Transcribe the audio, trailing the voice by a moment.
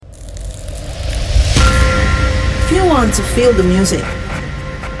want to feel the music.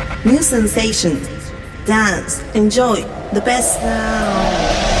 New sensations. Dance. Enjoy the best now.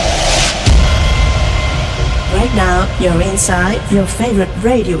 Right now, you're inside your favorite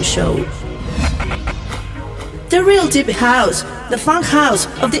radio show. The real deep house, the funk house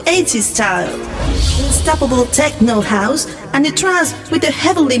of the 80s style. Unstoppable techno house and the trance with the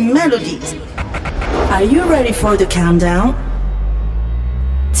heavenly melodies. Are you ready for the countdown?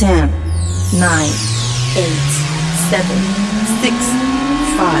 10, 9, 8, 7, 6,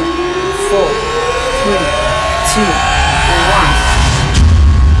 5, 4, 3, 2,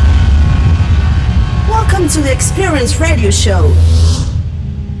 1. Welcome to the Experience Radio Show.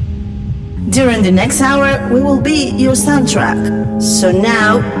 During the next hour, we will be your soundtrack. So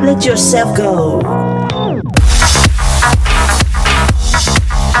now, let yourself go.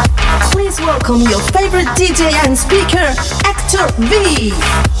 Please welcome your favorite DJ and speaker, Hector V.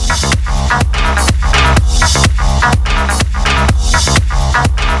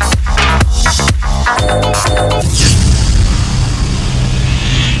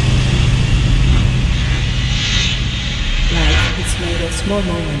 Life is made of small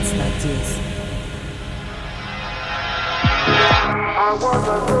moments like this.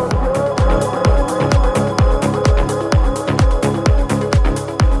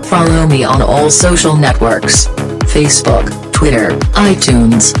 Follow me on all social networks. Facebook, Twitter,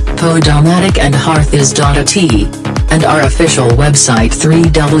 iTunes, Podomatic and Hearthis.at. And our official website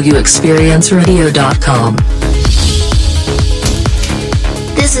 3wexperienceradio.com.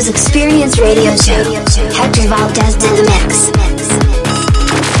 This is Experience Radio Show. Hector Valdes in the mix.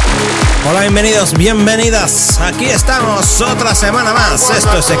 Hola, bienvenidos, bienvenidas. Aquí estamos otra semana más.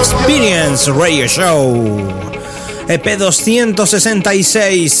 Esto es Experience Radio Show.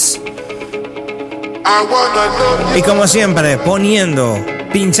 Ep266. Y como siempre, poniendo,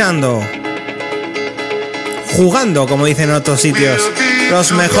 pinchando, jugando, como dicen en otros sitios,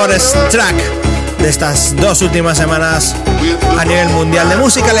 los mejores tracks de estas dos últimas semanas a nivel mundial de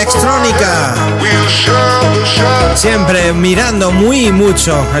música electrónica. Siempre mirando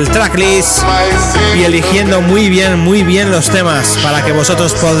mucho el tracklist y eligiendo muy bien los temas para que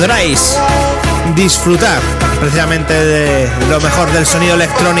vosotros podráis disfrutar precisamente de lo mejor del sonido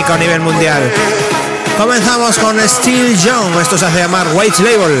electrónico a nivel mundial. Comenzamos con Still Young. Esto se hace llamar White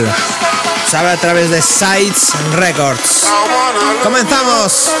Label. Sale a través de Sides Records.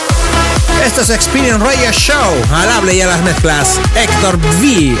 Comenzamos. Esto es Experience Radio Show. Al hable y a las mezclas, Hector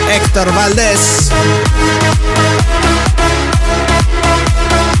V, Hector Valdes.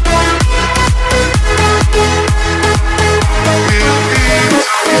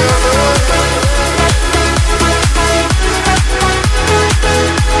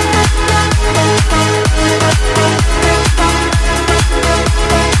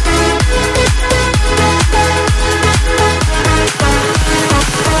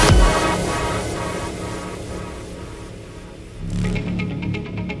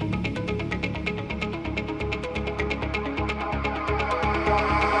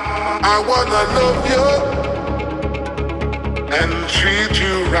 I wanna love you and treat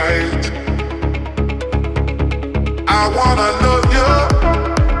you right. I wanna love you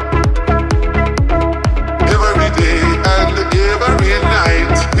every day and every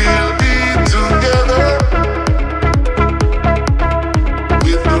night. We'll be together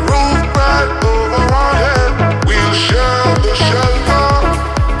with the roof right over our head. We'll share the shelter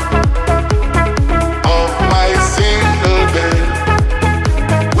of my single bed.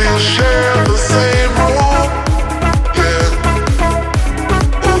 We'll share the same room, yeah.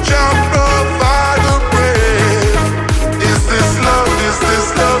 Oh, Jah provide the bread. Is this love? Is this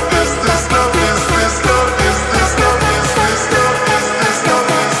love? Is this love? Is this love? Is this love? Is this love? Is this love?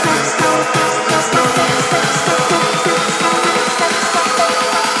 Is this love? Is this love? Is this love?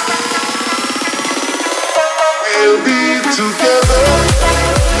 We'll be together.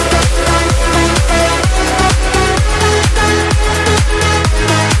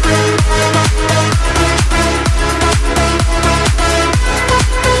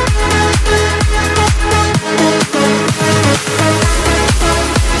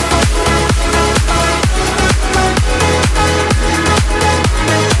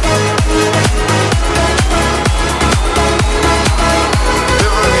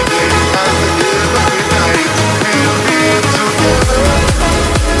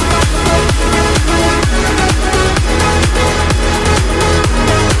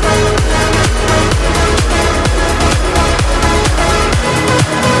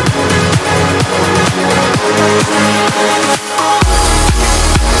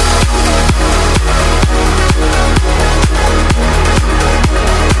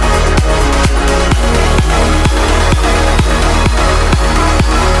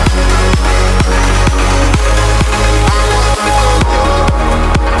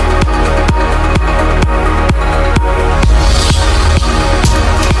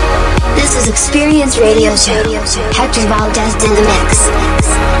 is Experience Radio Show. Hector Valdes in the mix.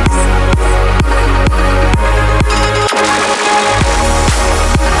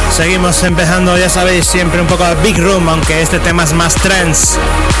 Seguimos empezando, ya sabéis, siempre un poco Big Room, aunque este tema es más trance.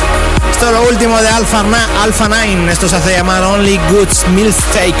 Esto es lo último de Alpha 9, esto se hace llamar Only Good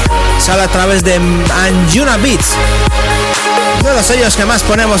Mistake. Sale a través de Anjuna Beats, de los sellos que más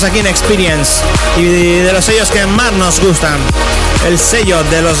ponemos aquí en Experience y de los sellos que más nos gustan. El sello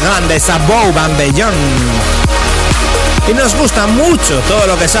de los grandes Above and Beyond. Y nos gusta mucho todo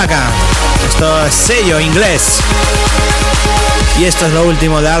lo que saca. Esto es sello inglés. Y esto es lo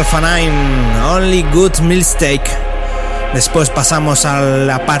último de Alpha 9, Only Good Mistake. Después pasamos a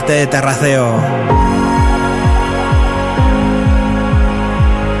la parte de terraceo.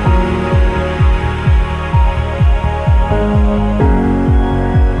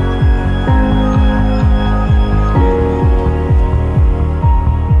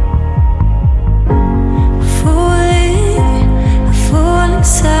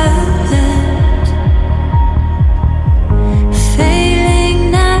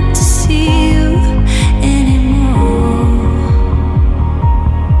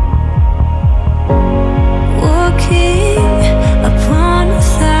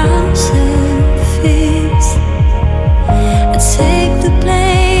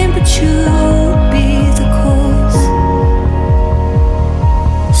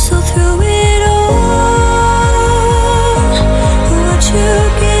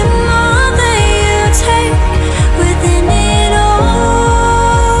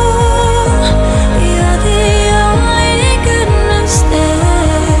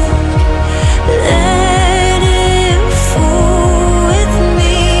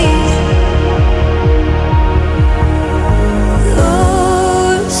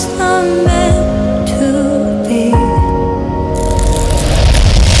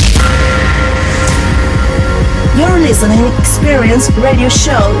 Experience Radio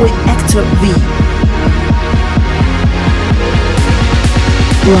Show with Hector V.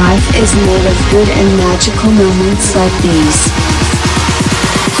 Life is made of good and magical moments like these.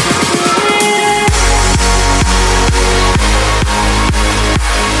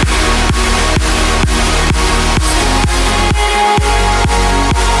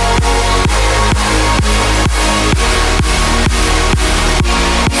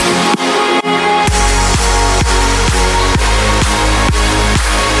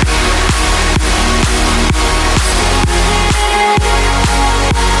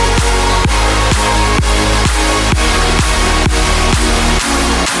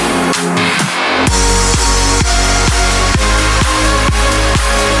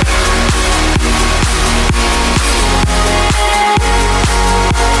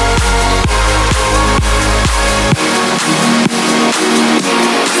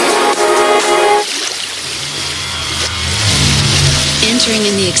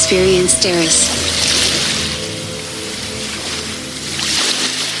 In the Experience Terrace.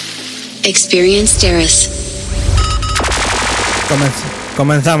 Experience Terrace.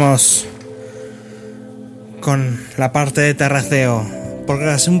 Comenzamos con la parte de terraceo,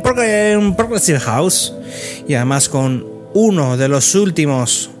 porque es un progressive house y además con uno de los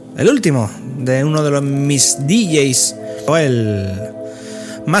últimos, el último de uno de mis DJs, o el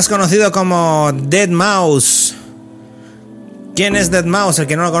más conocido como Dead Mouse. ¿Quién es Dead Mouse? El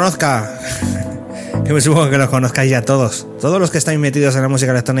que no lo conozca. Que me supongo que lo conozcáis ya todos. Todos los que estáis metidos en la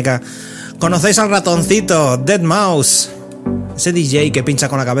música electrónica conocéis al ratoncito Dead Mouse. Ese DJ que pincha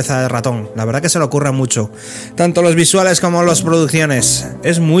con la cabeza de ratón. La verdad que se le ocurre mucho. Tanto los visuales como las producciones.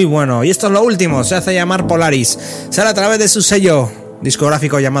 Es muy bueno. Y esto es lo último. Se hace llamar Polaris. Sale a través de su sello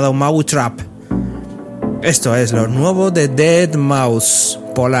discográfico llamado Mau Trap. Esto es lo nuevo de Dead Mouse,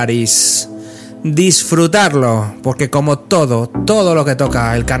 Polaris. Disfrutarlo, porque como todo lo que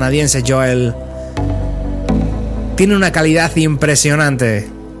toca el canadiense Joel tiene una calidad impresionante.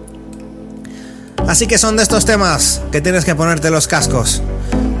 Así que son de estos temas que tienes que ponerte los cascos,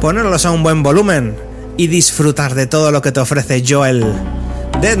 ponerlos a un buen volumen y disfrutar de todo lo que te ofrece Joel.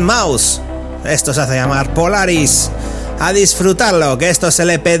 Dead Mouse, esto se hace llamar Polaris. A disfrutarlo, que esto es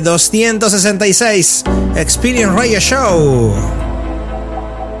el Ep266 Experience Radio Show.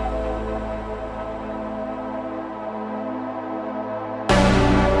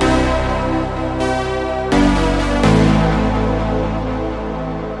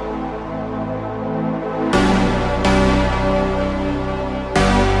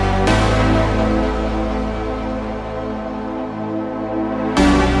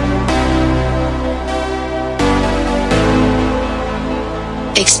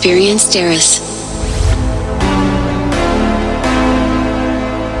 Experience Terrace.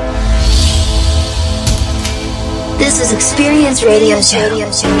 This is Experience Radio Show.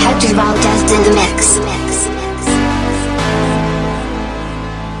 Hector Valdes in the mix.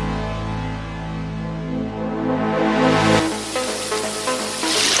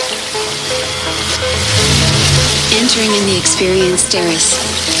 Entering in the Experience Terrace.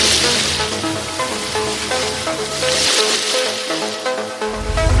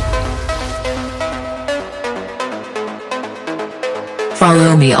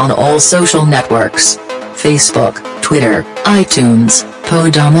 Follow me on all social networks. Facebook, Twitter, iTunes,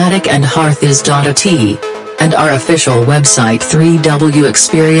 Podomatic and Hearthis.at. And our official website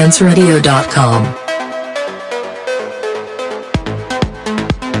 3wexperienceradio.com.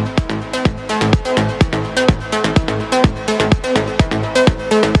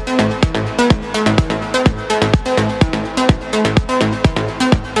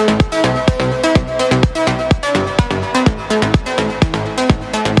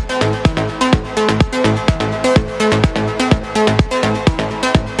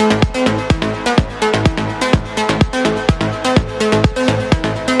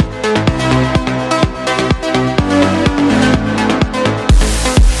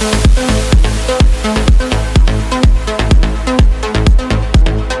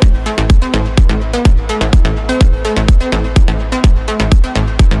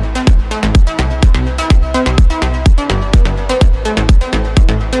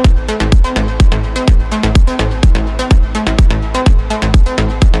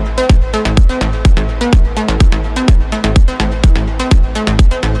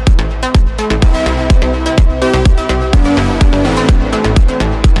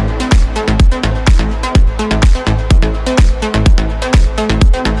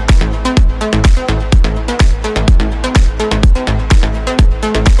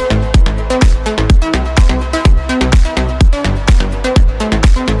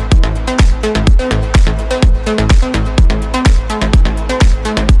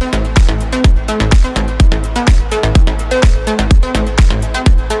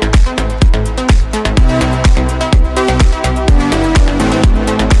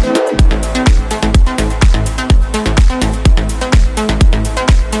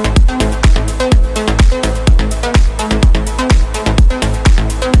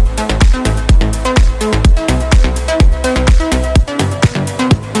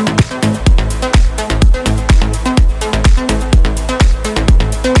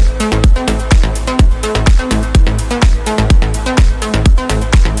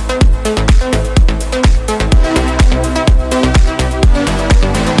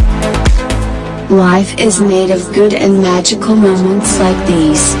 Life is made of good and magical moments like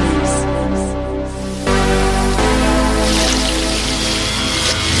these.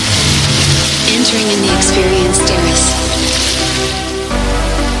 Entering in the Experience Terrace.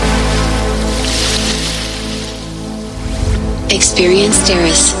 Experience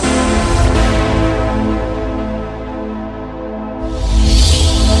Terrace.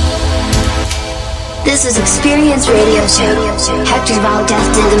 This is Experience Radio Show. Hector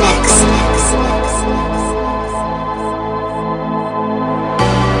Valdes in the mix.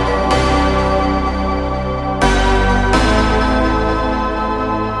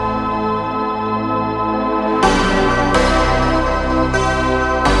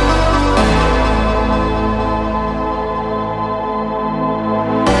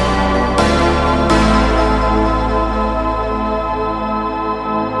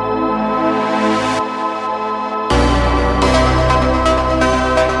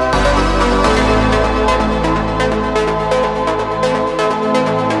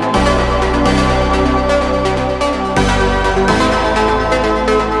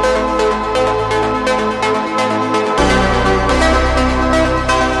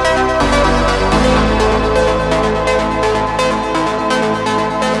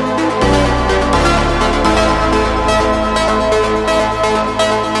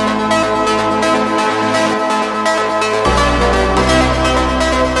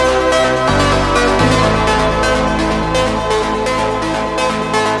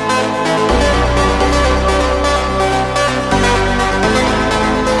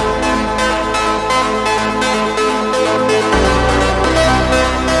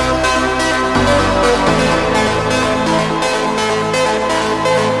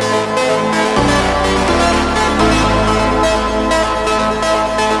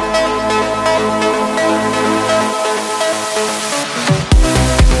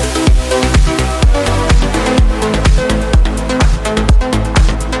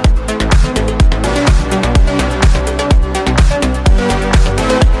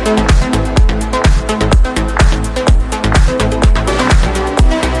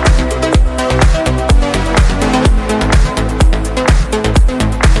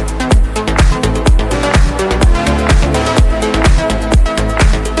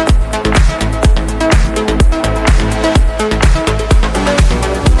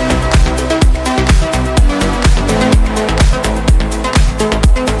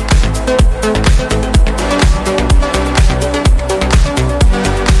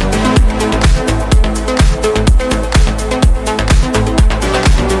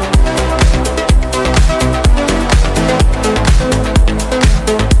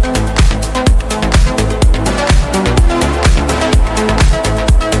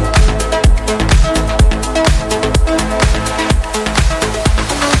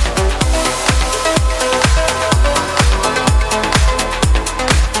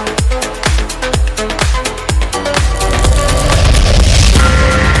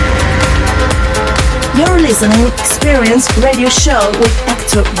 listening Experience Radio Show with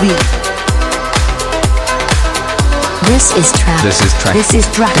Hector V. This is track. This is track. This is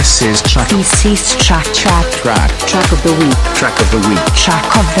track. This is track. This is track. Track of the week. Track of the week.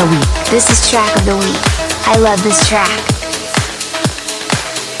 Track of the week. This is track of the week. I love this track.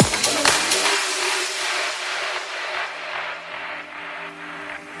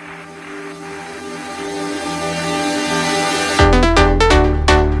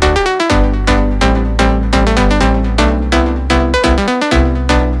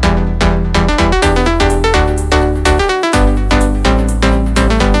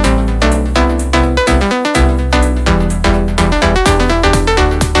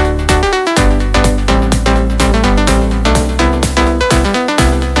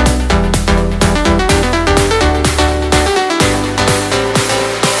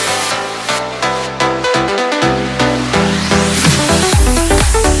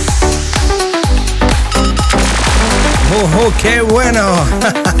 ¡Qué bueno!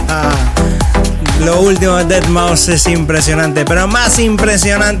 Lo último de deadmau5 es impresionante, pero más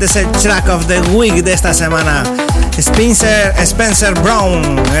impresionante es el track of the week de esta semana. Spencer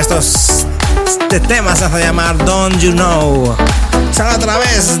Brown, estos temas se hace llamar Don't You Know. Sale a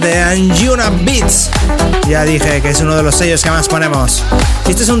través de Anjuna Beats. Ya dije que es uno de los sellos que más ponemos.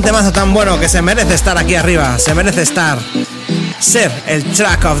 Y este es un temazo tan bueno que se merece estar aquí arriba, se merece ser el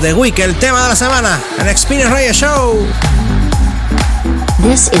track of the week, el tema de la semana en Experience Radio Show.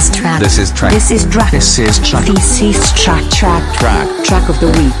 This is track. This is track. This is track. This is track. This is track. Track of the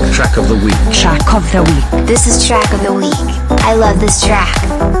week. Track of the week. Track of the week. This is track of the week. I love this track.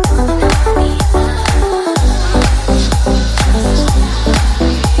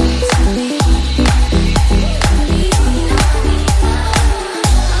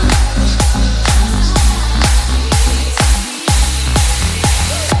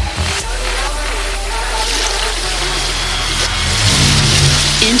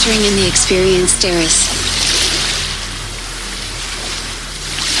 Entering in the experience terrace.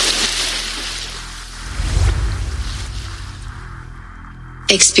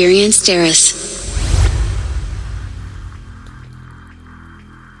 Experience terrace.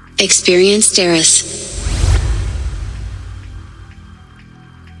 Experience terrace.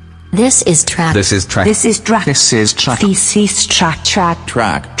 This is track. This is track. This is track. This is track. This is track.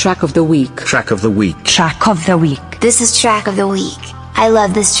 Track of the week. Track of the week. Track of the week. This is track of the week. I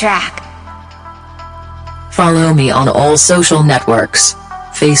love this track. Follow me on all social networks.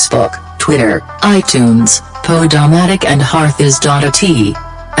 Facebook, Twitter, iTunes, Podomatic and Hearthis.at.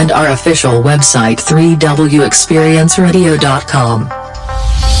 And our official website 3wexperienceradio.com.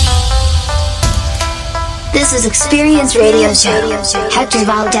 This is Experience Radio Show. Hector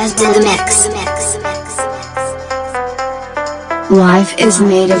Valdes in the mix. Life is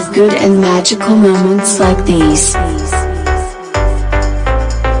made of good and magical moments like these.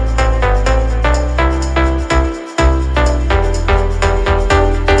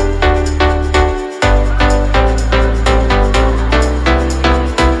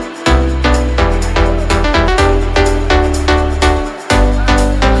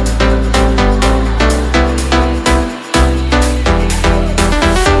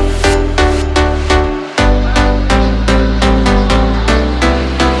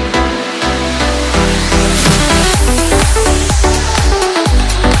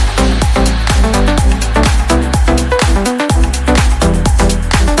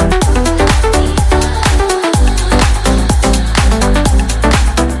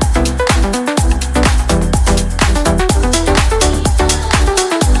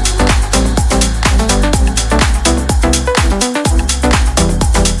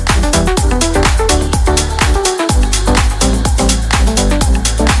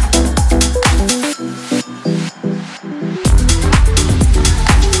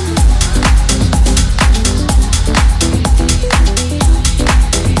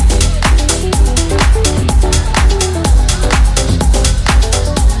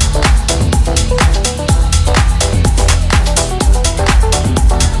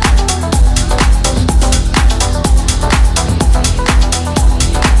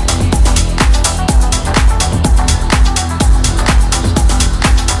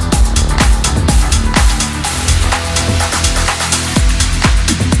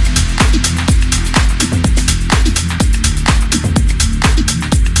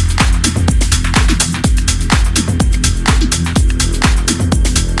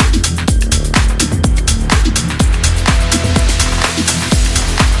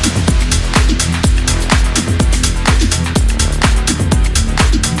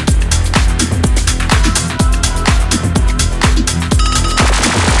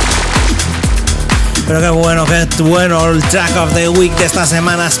 Pero qué bueno el track of the week de esta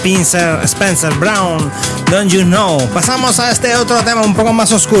semana, Spencer Brown, Don't You Know. Pasamos a este otro tema un poco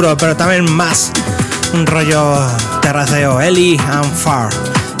más oscuro, pero también más un rollo terraceo, Ellie and Far.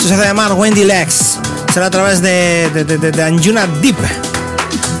 Esto se hace llamar Wendy Legs, será a través de Anjuna Deep,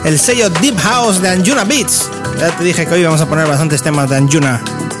 el sello Deep House de Anjuna Beats. Ya te dije que hoy vamos a poner bastantes temas de Anjuna.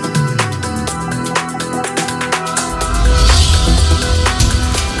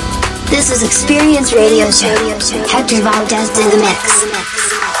 This is Experience Radio Show. Hector Valdes in the mix.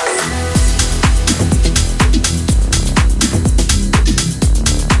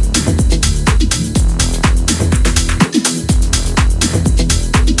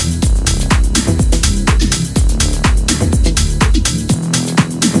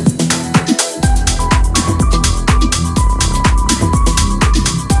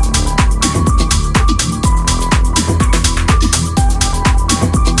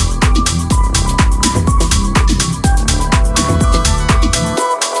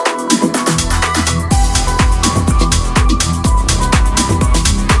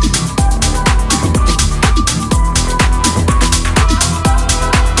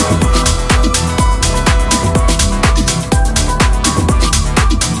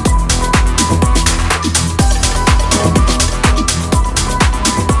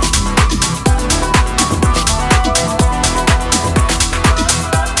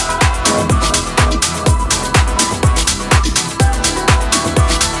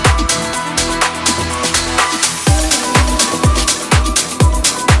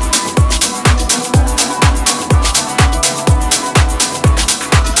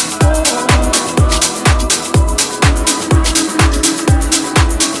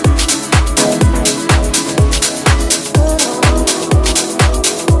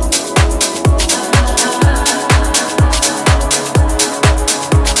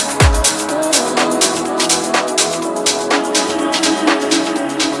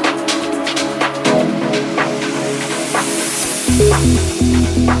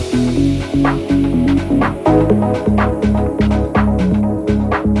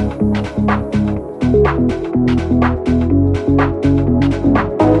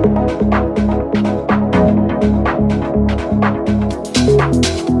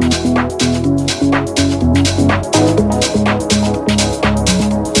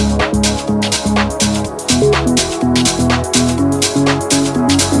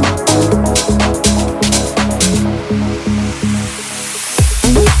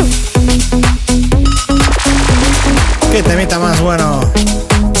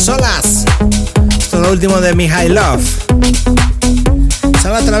 Último de Mi High Love,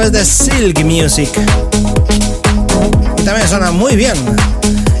 sale a través de Silk Music y también suena muy bien.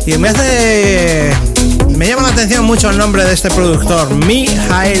 Y me llama la atención mucho el nombre de este productor, Mi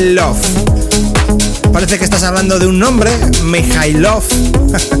High Love. Parece que estás hablando de un nombre, Mi High Love,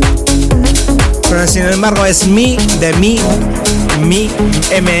 pero sin embargo es mi de mi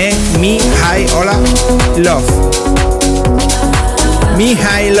M-E, Mi High, hola, Love. Mi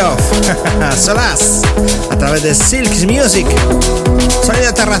High Love, Solas, a través de Silk Music,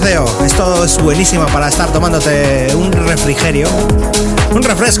 sonido terraceo. Esto es buenísimo para estar tomándote un refrigerio, un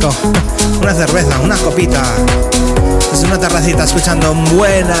refresco, una cerveza, una copita, desde una terracita escuchando un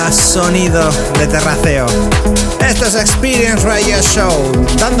buen sonido de terraceo. Esto es Experience Radio Show,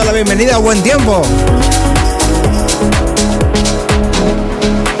 dando la bienvenida a buen tiempo.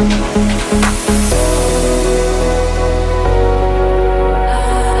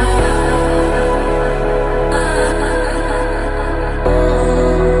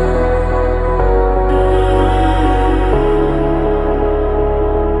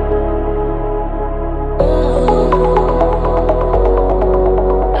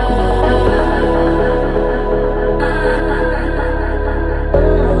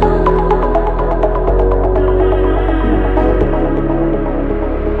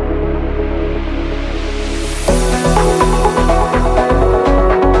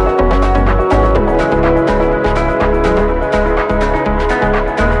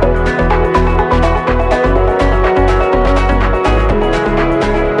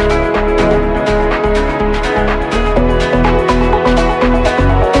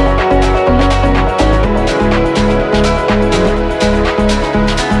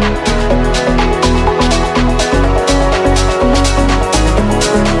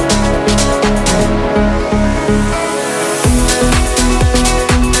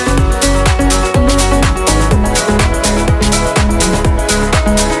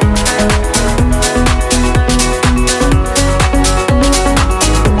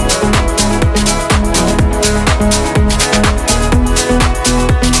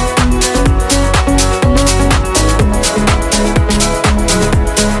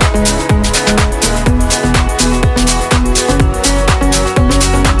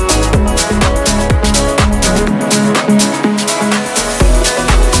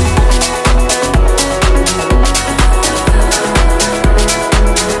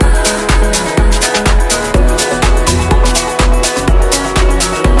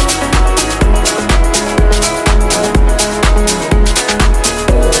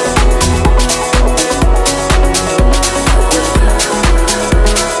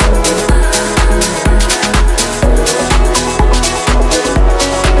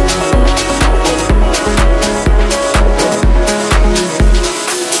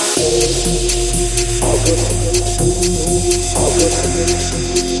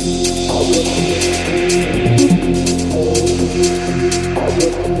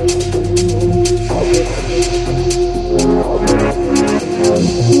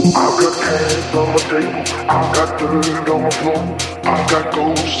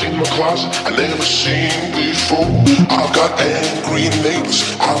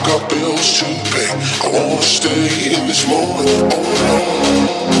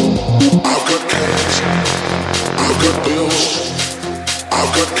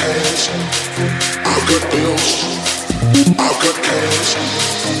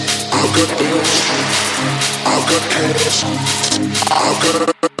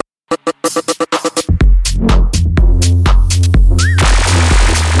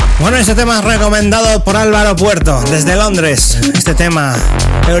 Bueno, este tema es recomendado por Álvaro Puerto, desde Londres. Este tema,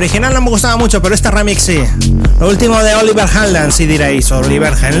 el original no me gustaba mucho, pero este remix sí. Lo último de Oliver Heldens, y diréis,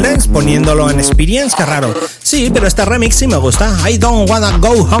 Oliver Heldens poniéndolo en Experience, qué raro. Sí, pero este remix sí me gusta. I Don't Wanna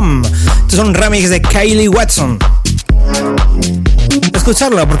Go Home. Este es un remix de Kylie Watson.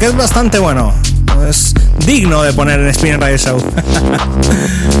 Escucharlo porque es bastante bueno. Es digno de poner en Experience Radio Show.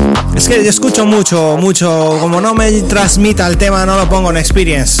 Es que yo escucho mucho, como no me transmita el tema, no lo pongo en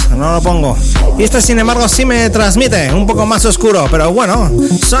Experience, no lo pongo. Y este, sin embargo, sí me transmite, un poco más oscuro, pero bueno,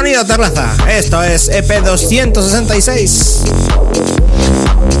 sonido terraza. Esto es Ep266.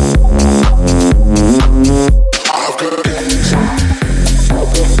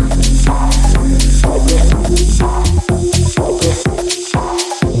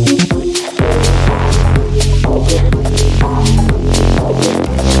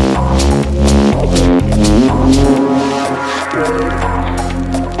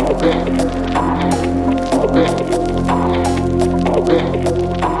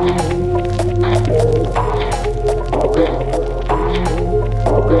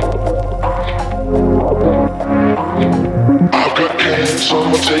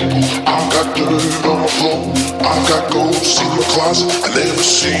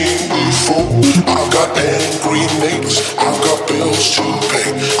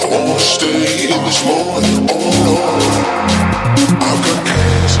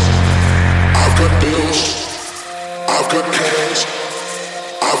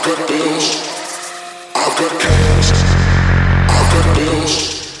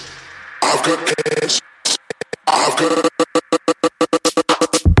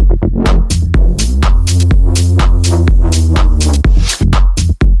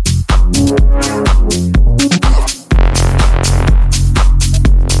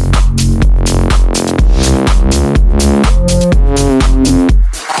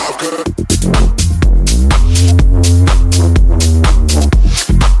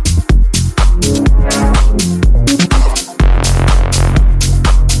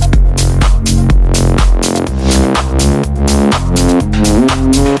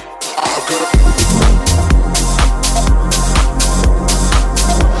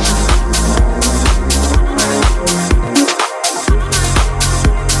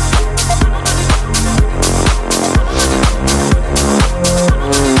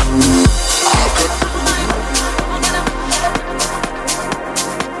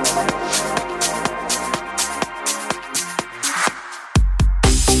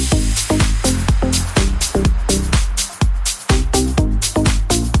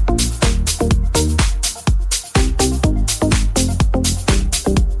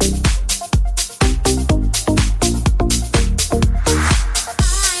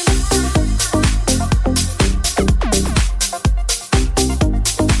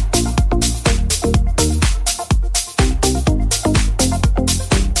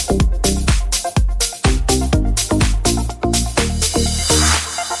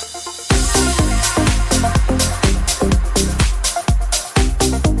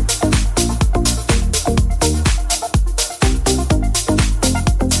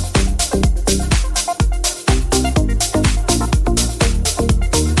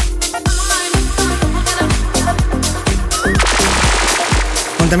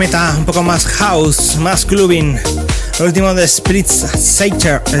 Temita un poco más house, más clubbing. Lo último de Spirit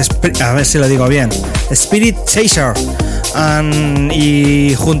Chaser, a ver si lo digo bien, Spirit Chaser,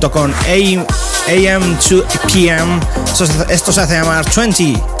 y junto con AM to PM, esto se hace llamar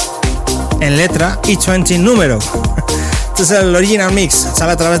 20 en letra y 20 en número. Este es el original mix,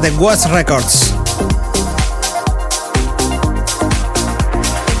 sale a través de Watch Records.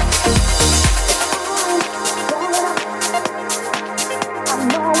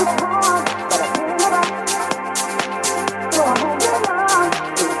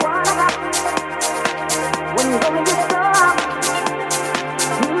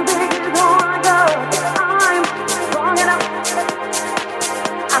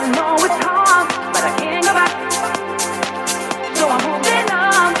 I know it's hard.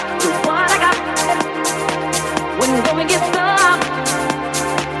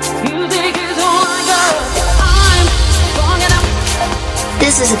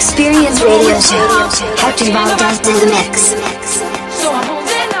 This is Experience Radio Show. Hector Valdes in the mix. So I'm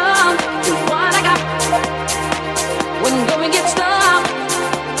holding on to what I got. When going gets tough,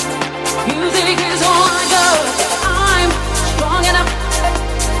 music is all I got. I'm strong enough.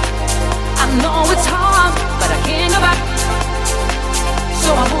 I know it's hard, but I can't go back.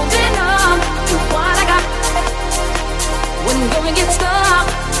 So I'm holding on to what I got. When going gets tough,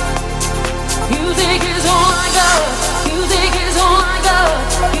 music is all I got. Music is all I got.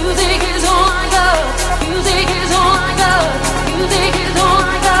 Music is all I got. Music is all I got. Music is all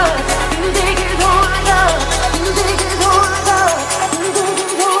I got. Music is all I got. Music is all I got. Music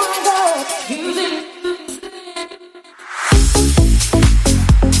is all I got. Music.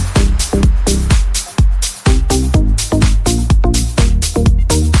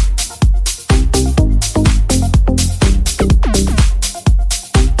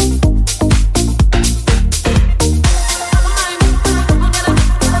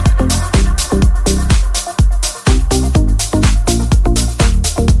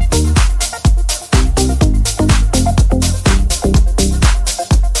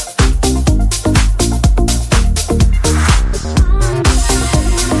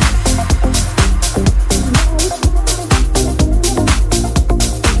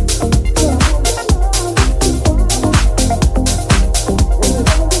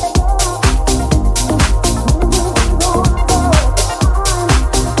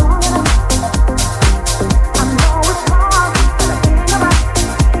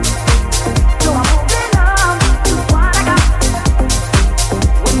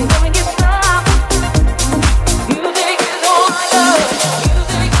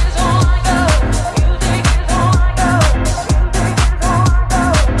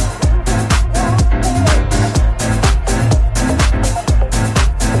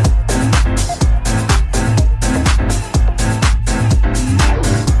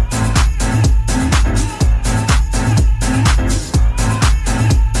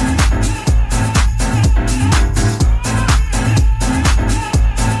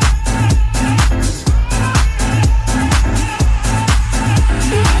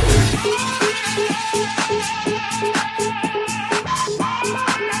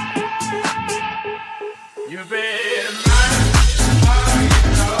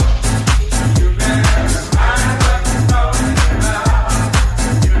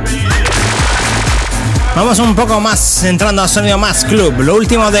 Vamos un poco más, entrando a sonido más club. Lo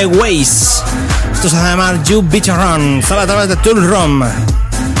último de Waze. Esto se llama You Beach Around. Sale a través de Tool Room.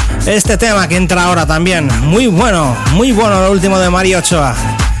 Este tema que entra ahora también. Muy bueno lo último de Mario Ochoa.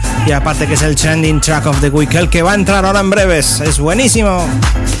 Y aparte que es el trending track of the week, el que va a entrar ahora en breves. Es buenísimo.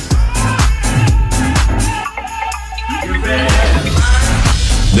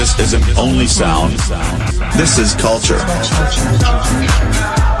 This isn't only sound. This is culture.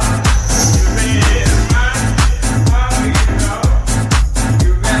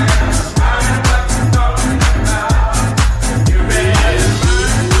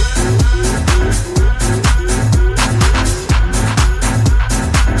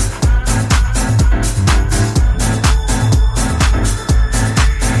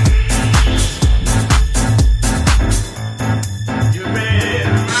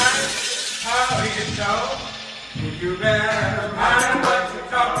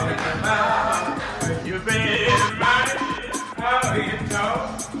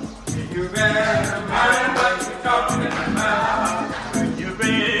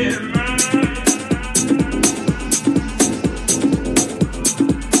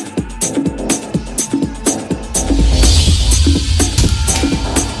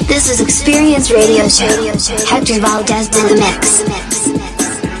 This is Experience Radio Show. Hector Valdes in the mix.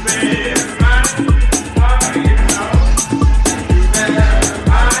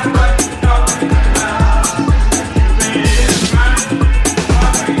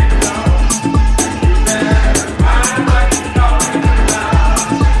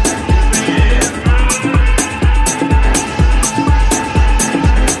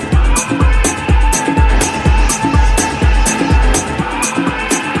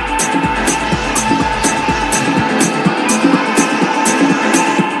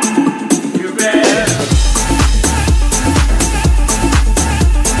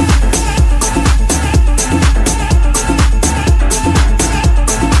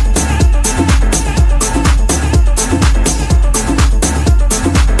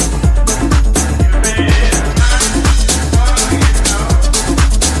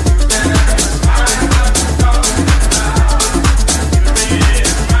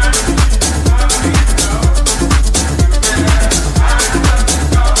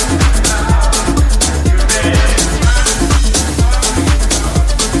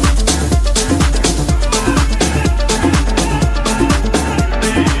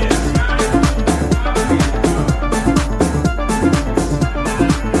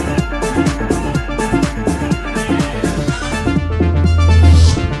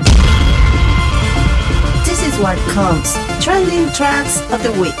 comes Trending Tracks of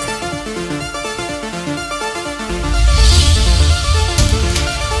the Week.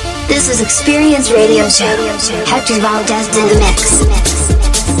 This is Experience Radio Show. Hector Valdes in the mix.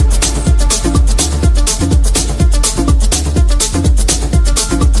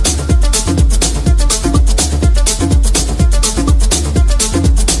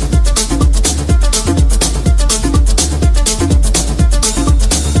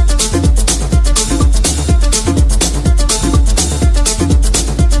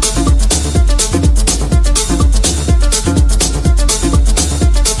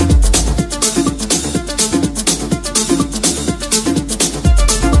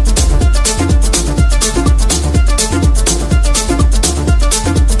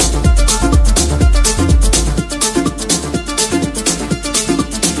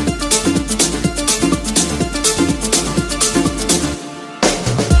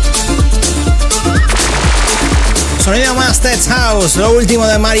 Sonido más Tech House, lo último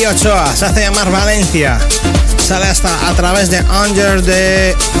de Mario Ochoa, se hace llamar Valencia. Sale hasta a través de Under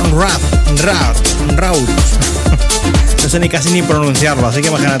the Road. No sé ni casi ni pronunciarlo, así que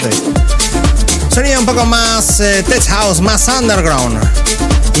imagínate. Sonido un poco más Tech House, más underground.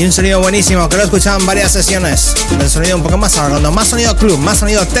 Y un sonido buenísimo que lo he escuchado en varias sesiones. El sonido un poco más underground, más sonido club, más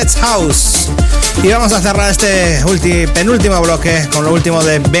sonido Tech House. Y vamos a cerrar este penúltimo bloque con lo último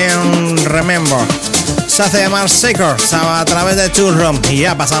de Ben Remember. Se hace llamar Shaker, a través de Tour Room. Y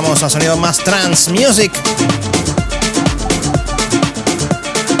ya pasamos a sonido más trance music.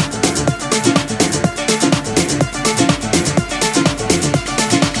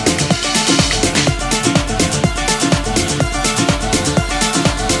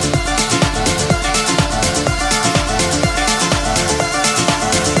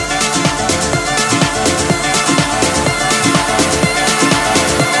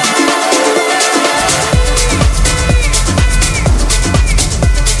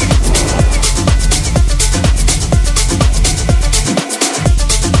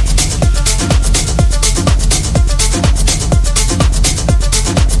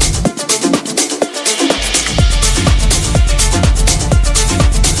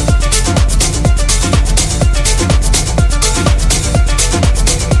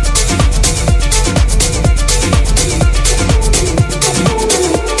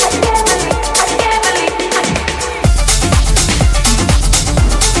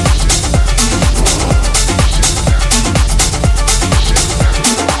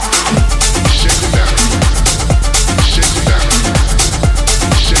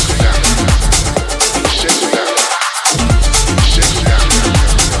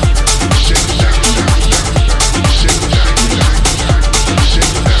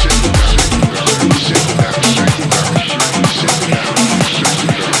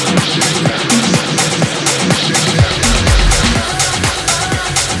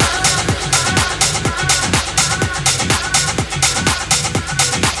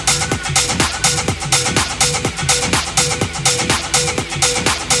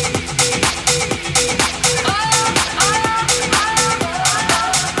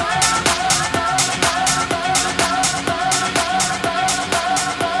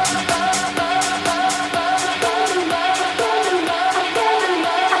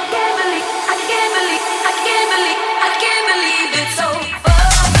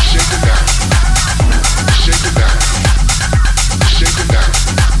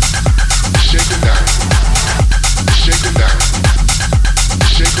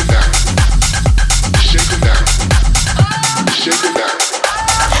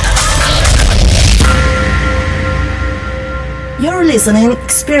 You're listening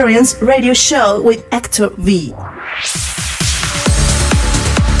Experience Radio Show with Hector V.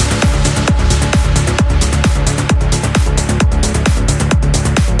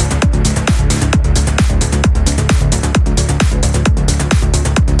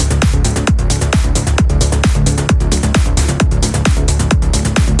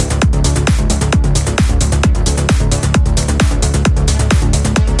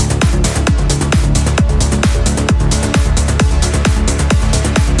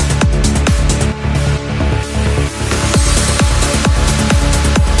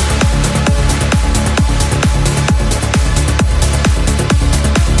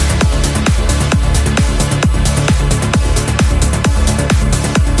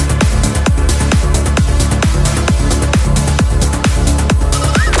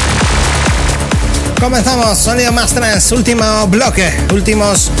 Comenzamos, sonido más trance, último bloque,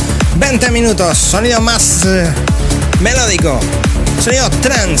 últimos 20 minutos, sonido más melódico, sonido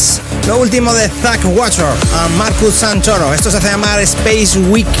trance, Lo último de Zach Watcher a Marcus Santoro. Esto se hace llamar Space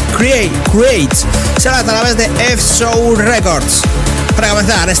Week Create. Será a través de F-Show Records. Para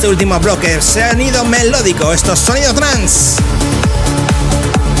comenzar este último bloque, sonido melódico. Esto es sonido trance.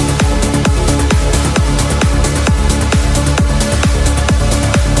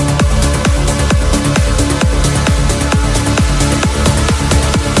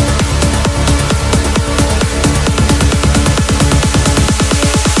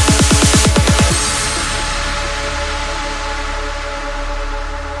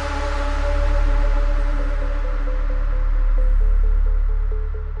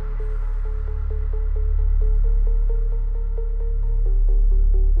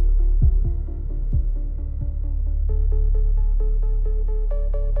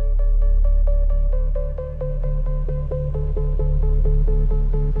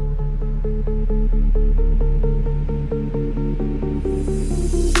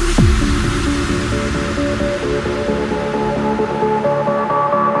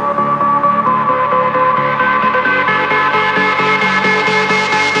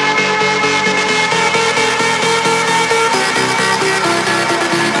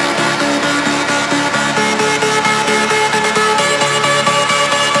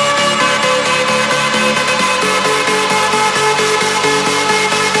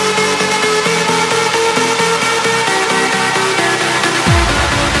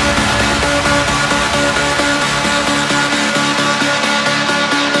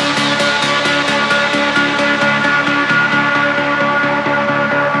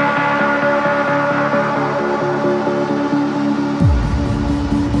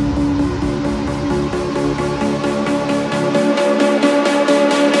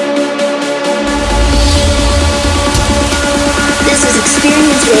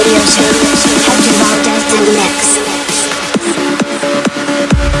 Radio Show. Hector Valdes in the mix.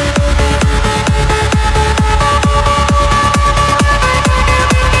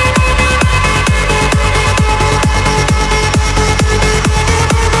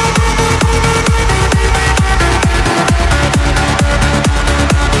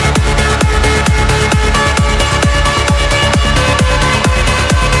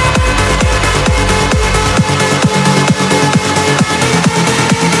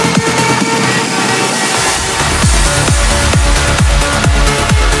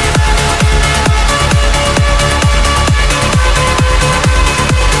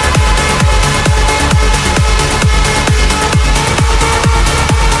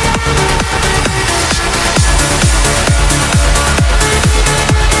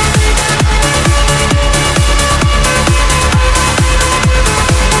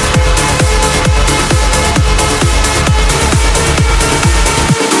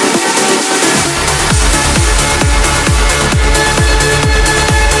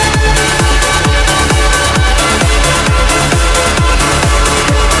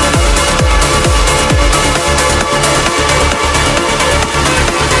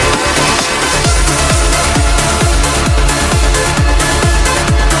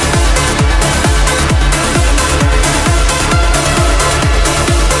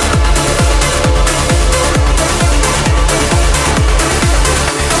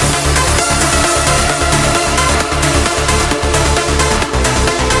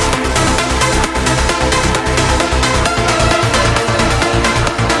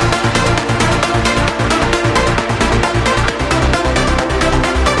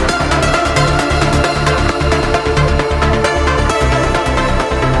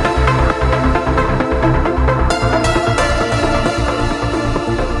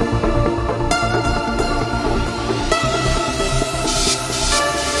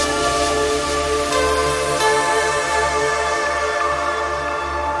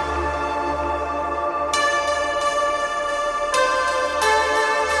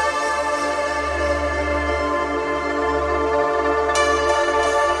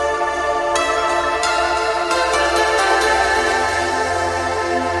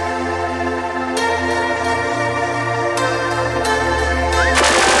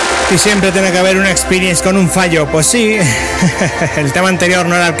 Y siempre tiene que haber una experience con un fallo. Pues sí, el tema anterior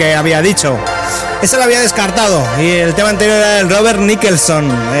no era el que había dicho. Ese lo había descartado. Y el tema anterior era el Robert Nicholson,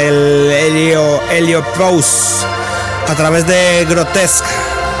 el Helio Prose, a través de Grotesque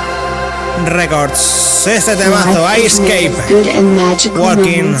Records. Este temazo, I Escape,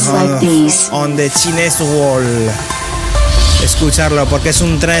 Walking on the Chinese Wall. Escucharlo porque es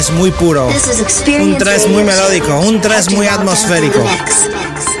un trance muy puro, un trance muy melódico, un trance muy atmosférico.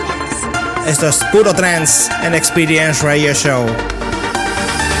 Esto es puro trance en Experience Radio Show.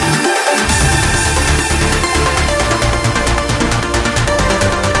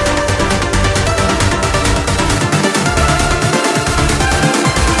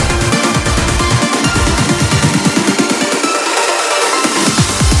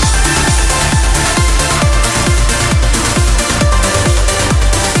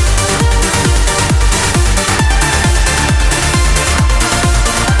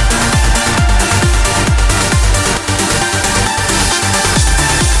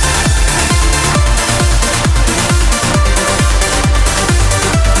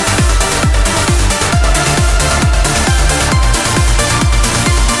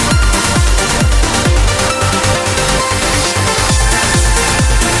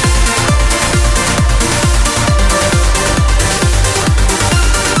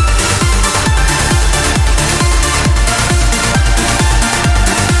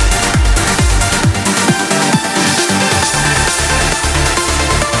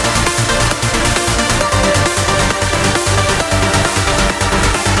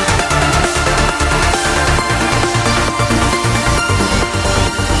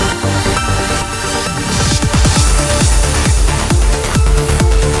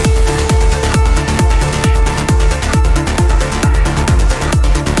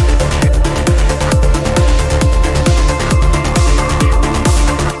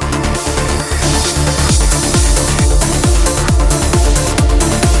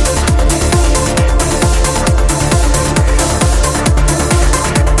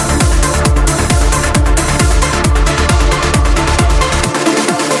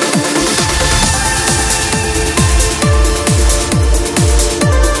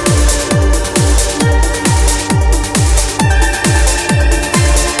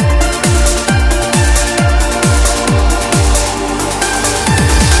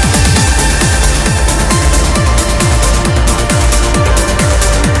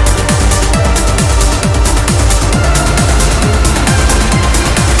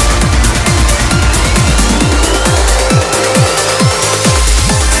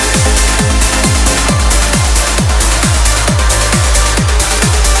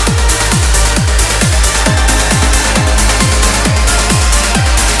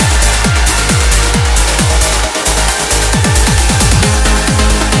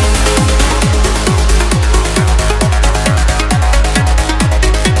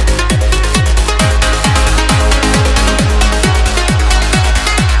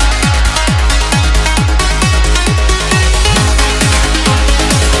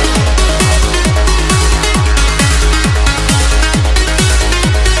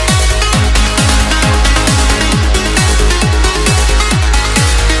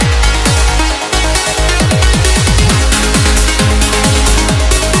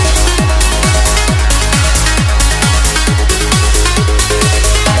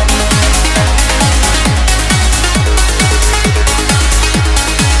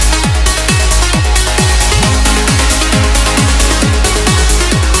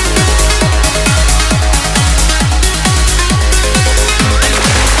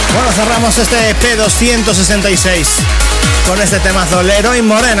 cerramos este Ep266 con este temazo Leroy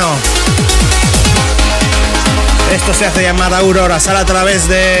Moreno. Esto se hace llamar Aurora, sale a través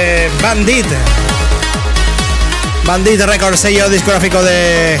de Bandit Records, sello discográfico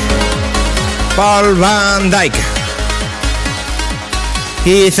de Paul Van Dyke.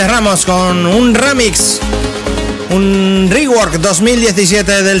 Y cerramos con un remix, un rework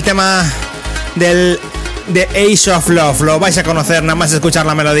 2017 del tema de Ace of Love. Lo vais a conocer nada más escuchar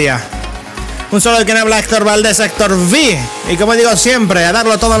la melodía. Un solo el que me habla, Hector Valdes, Hector V. Y como digo siempre, a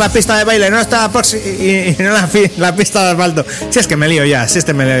darlo todo en la pista de baile, no está y no la pista de asfalto. Si es que me lío ya,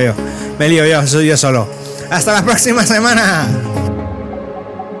 me lío yo, soy yo solo. Hasta la próxima semana.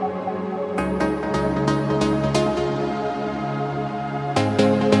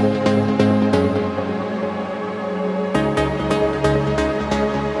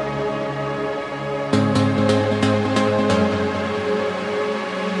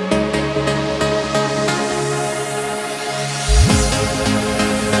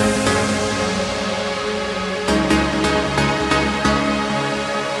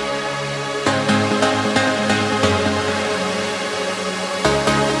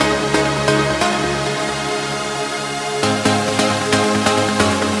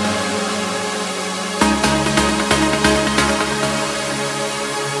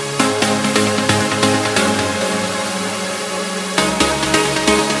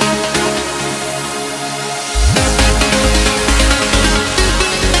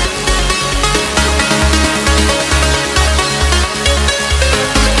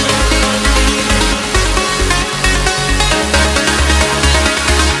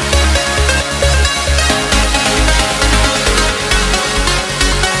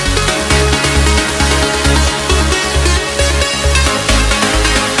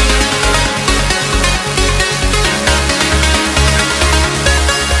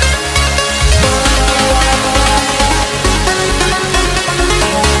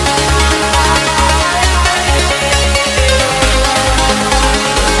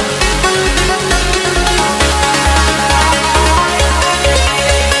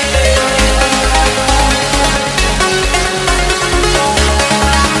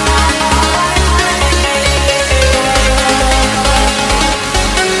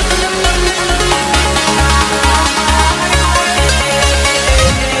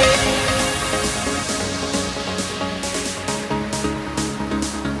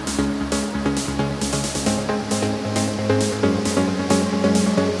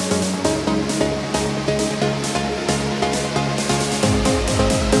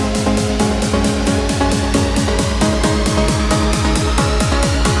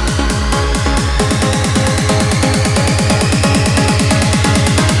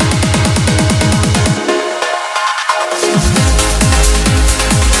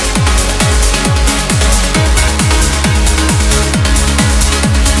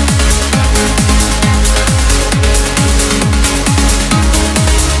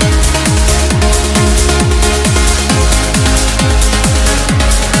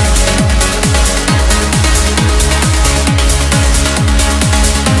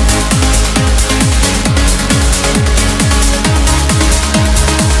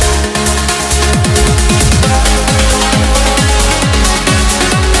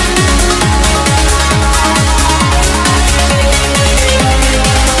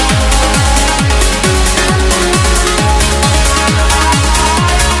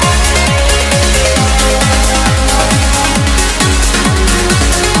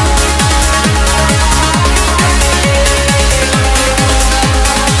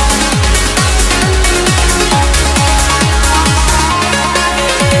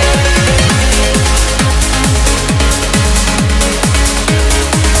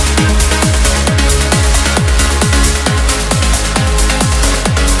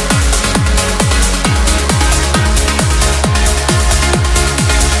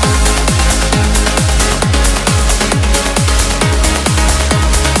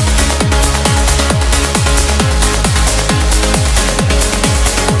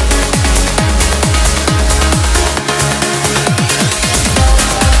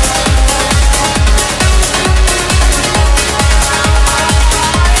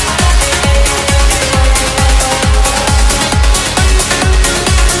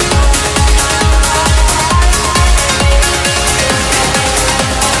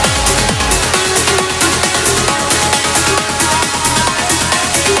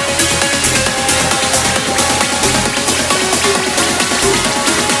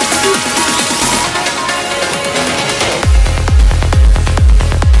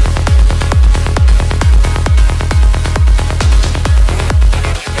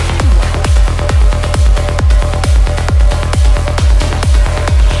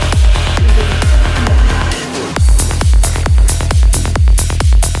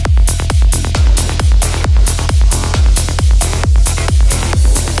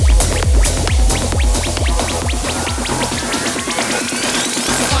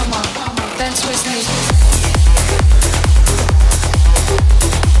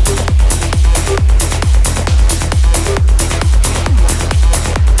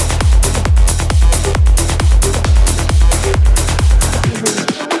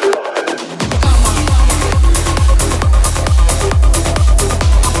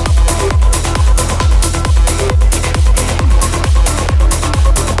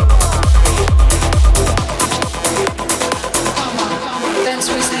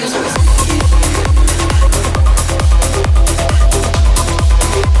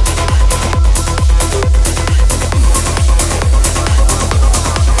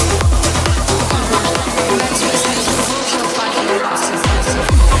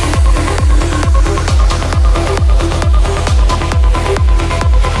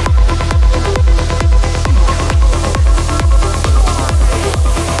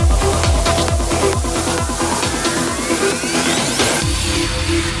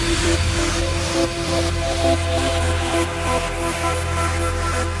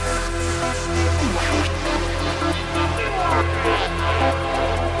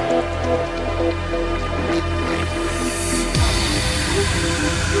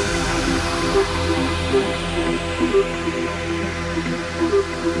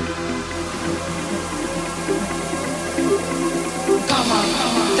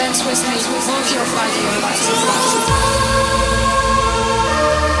 with me, move your body, your body.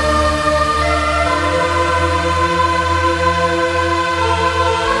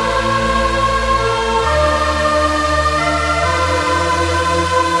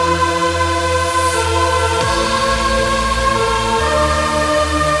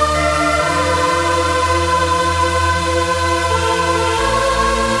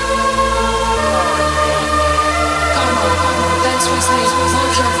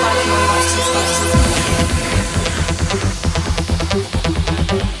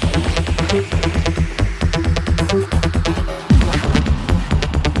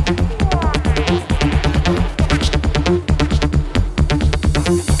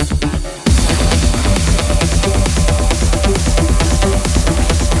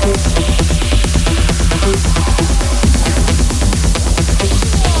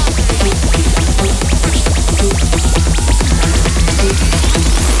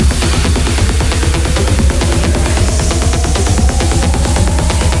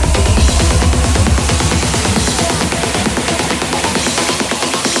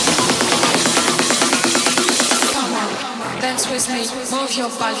 Move your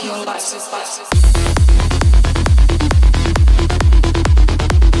body, your body.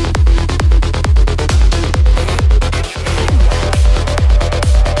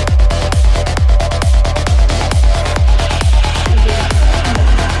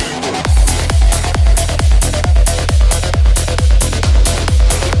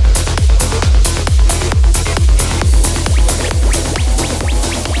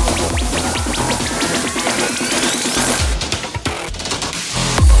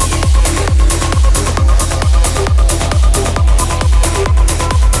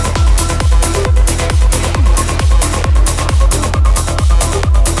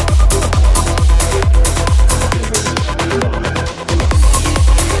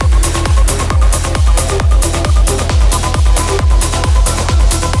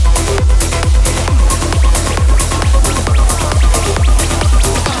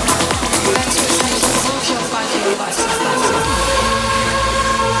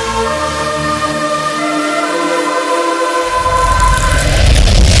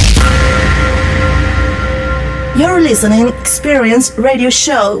 You're listening Experience Radio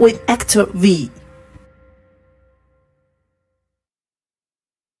Show with Hector V.